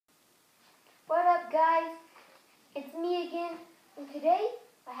up, guys? It's me again, and today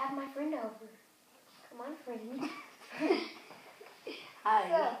I have my friend over. Come on, friend. Hi.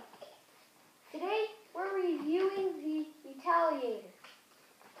 So, today we're reviewing the Retaliator.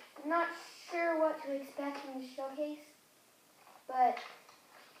 I'm not sure what to expect in the showcase, but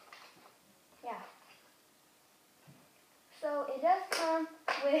yeah. So it does come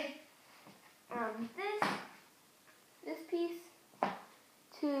with this piece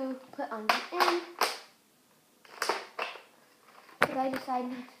to put on the end. But I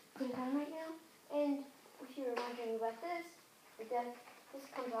decided not to put it on right now. And if you were wondering about this, this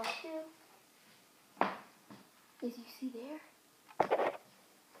comes off too, as you see there.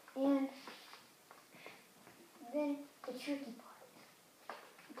 And then the tricky part.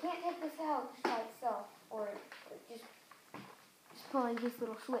 You can't take this out just by itself, or just pulling this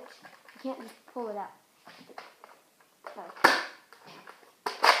little switch. You can't just pull it out. So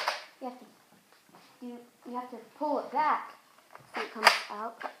you have to pull it back so it comes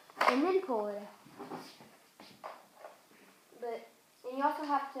out, and then pull it out. And you also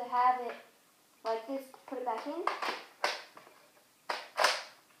have to have it like this to put it back in.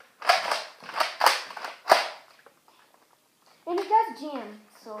 And it does jam,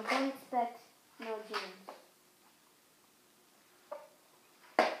 so don't expect no jams.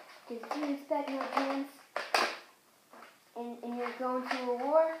 Because if you expect no jams, and you're going to a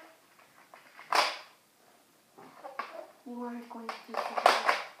war, you aren't going to do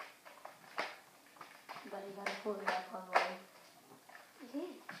something. But you gotta pull it up all the way.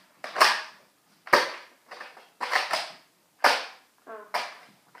 Yeah.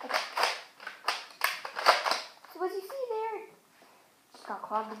 Okay. So as you see there, just got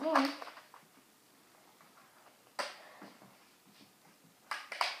clogged again.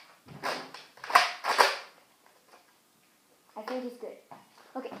 I think it's good.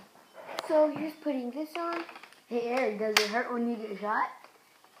 Okay, so here's putting this on. Hey Eric, does it hurt when you get shot?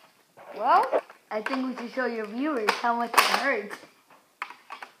 Well, I think we should show your viewers how much it hurts.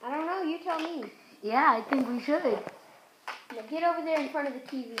 I don't know, you tell me. Yeah, I think we should. Now get over there in front of the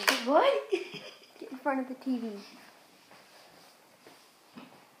TV. What? Get in front of the TV.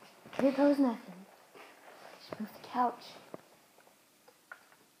 Here goes nothing. Just move the couch.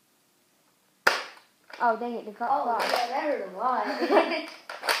 Oh, dang it, it got clogged. Yeah, that hurt a lot.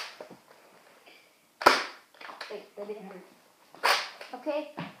 Wait, that didn't hurt.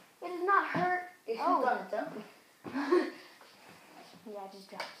 Okay, it does not hurt. It shoots on its own. Yeah, it just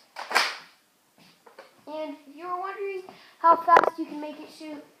drops. And if you were wondering how fast you can make it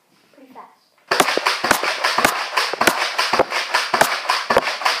shoot, pretty fast.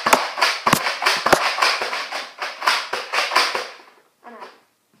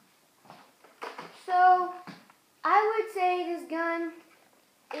 So, I would say this gun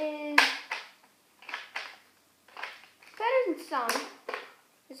is better than some.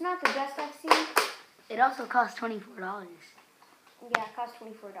 It's not the best I've seen. It also costs $24. Yeah, it costs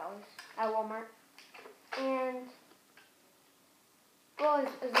 $24 at Walmart. And, well,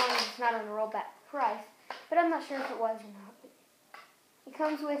 as long as it's not on a rollback price. But I'm not sure if it was or not. It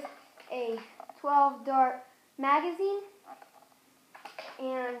comes with a 12-dart magazine.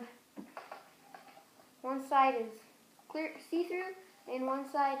 And one side is clear, see-through, and one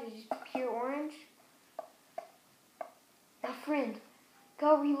side is just pure orange. Now, friend,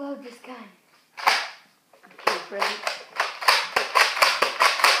 go reload this gun. Okay, friend.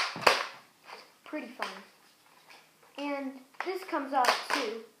 Pretty fun. And this comes off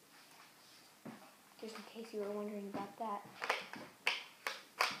too, just in case you were wondering about that.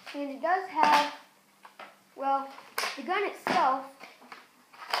 And it does have, well, the gun itself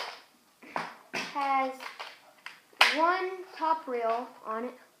has one top rail on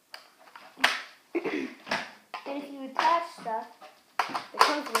it. And if you attach stuff that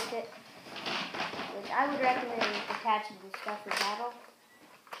comes with it, which I would recommend attaching the stuff for battle,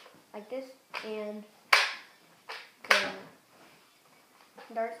 like this, and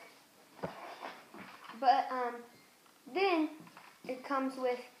the darts. But then it comes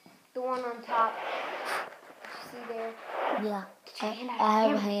with the one on top. See there? Yeah, I I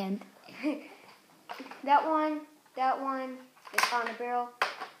have a hand. that one is on the barrel.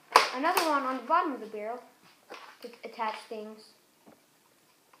 Another one on the bottom of the barrel to attach things.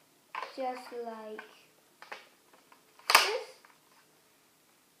 Just like this.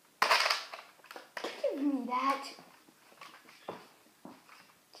 Give me that.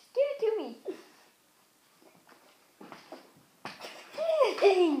 Just give it to me.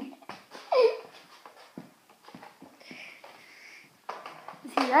 Dang.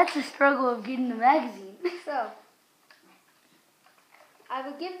 See, that's the struggle of getting the magazine. So, I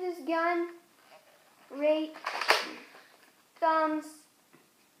would give this gun rate thumbs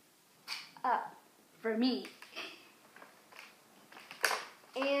up. For me.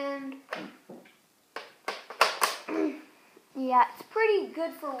 And yeah, it's pretty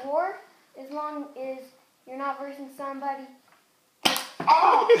good for war as long as you're not versing somebody.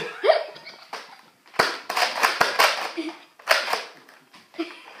 Oh!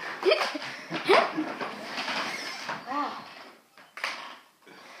 Wow.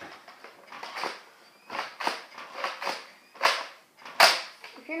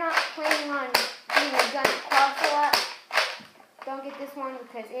 If you're not planning on getting a gun that clogs a lot, don't get this one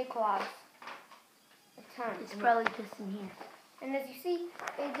because it clogs a ton. It's probably just in here. And as you see,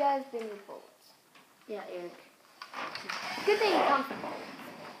 it does bend your bullets. Yeah, Eric. Good thing it comes with bullets.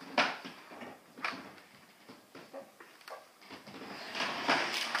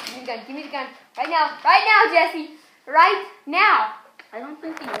 Give me the gun. Give me the gun. Right now. Right now, Jesse. Right now. I don't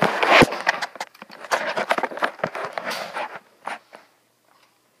think he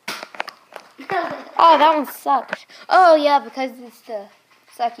Oh, that one sucked. Oh, yeah, because it's the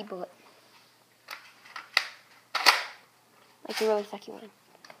sucky bullet. Like the really sucky one.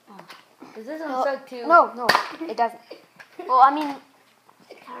 Does this one suck too? No, it doesn't. Well, I mean, I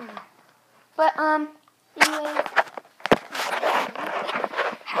don't know. But, anyways.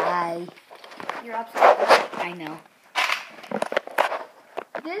 Hi. You're absolutely right. I know.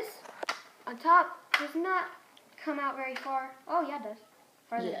 This, on top, does not come out very far. Oh, yeah, it does.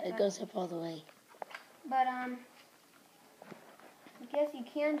 Farther Yeah, it goes up all the way. But, I guess you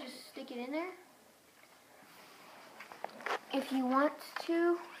can just stick it in there. If you want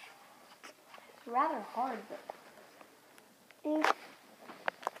to. It's rather hard, but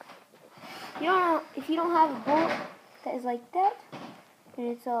if you don't have a bullet that is like that, and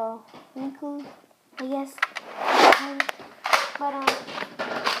it's all wrinkled, I guess. But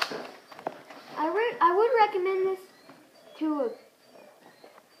I would recommend this to a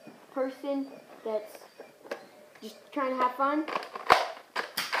person that's just trying to have fun.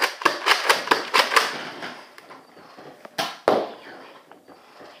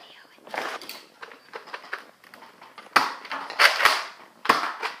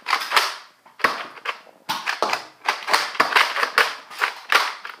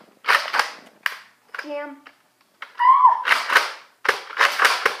 Jam.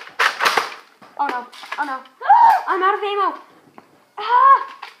 Oh no, oh no. I'm out of ammo. Ah!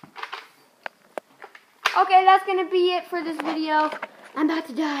 Okay, that's gonna be it for this video. I'm about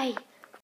to die.